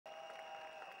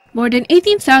More than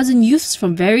 18,000 youths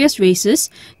from various races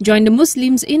joined the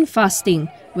Muslims in fasting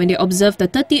when they observed the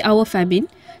 30-hour famine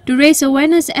to raise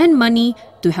awareness and money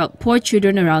to help poor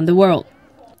children around the world.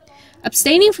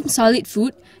 Abstaining from solid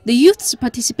food, the youths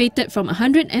participated from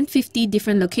 150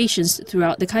 different locations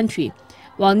throughout the country,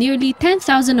 while nearly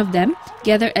 10,000 of them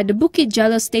gathered at the Bukit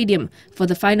Jalil Stadium for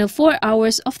the final 4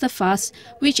 hours of the fast,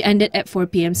 which ended at 4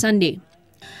 p.m. Sunday.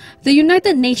 The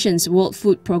United Nations World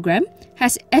Food Programme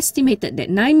has estimated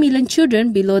that 9 million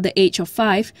children below the age of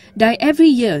 5 die every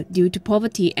year due to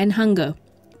poverty and hunger.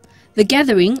 The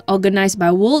gathering, organised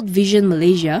by World Vision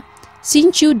Malaysia,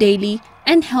 Sinchu Daily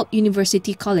and Help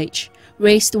University College,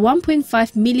 raised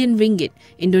 1.5 million ringgit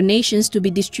in donations to be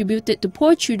distributed to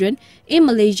poor children in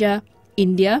Malaysia,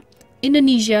 India,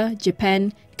 Indonesia,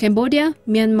 Japan, Cambodia,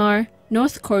 Myanmar,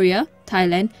 North Korea,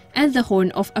 Thailand and the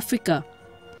Horn of Africa.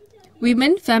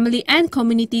 Women, Family and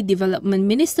Community Development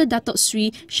Minister Datuk Sri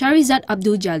Sharizat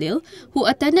Abdul Jalil, who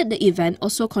attended the event,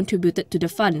 also contributed to the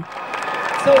fund.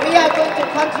 So we are going to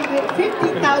contribute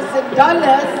 $50,000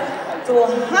 to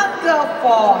Hunger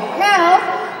for Health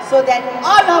so that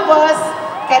all of us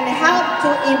can help to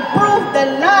improve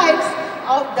the lives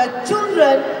of the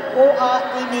children who are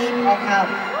in need of help.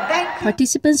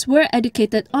 Participants were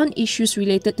educated on issues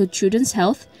related to children's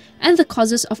health and the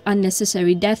causes of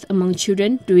unnecessary death among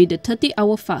children during the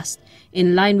 30-hour fast,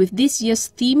 in line with this year's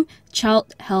theme,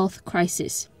 Child Health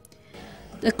Crisis.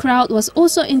 The crowd was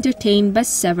also entertained by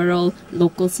several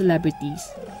local celebrities.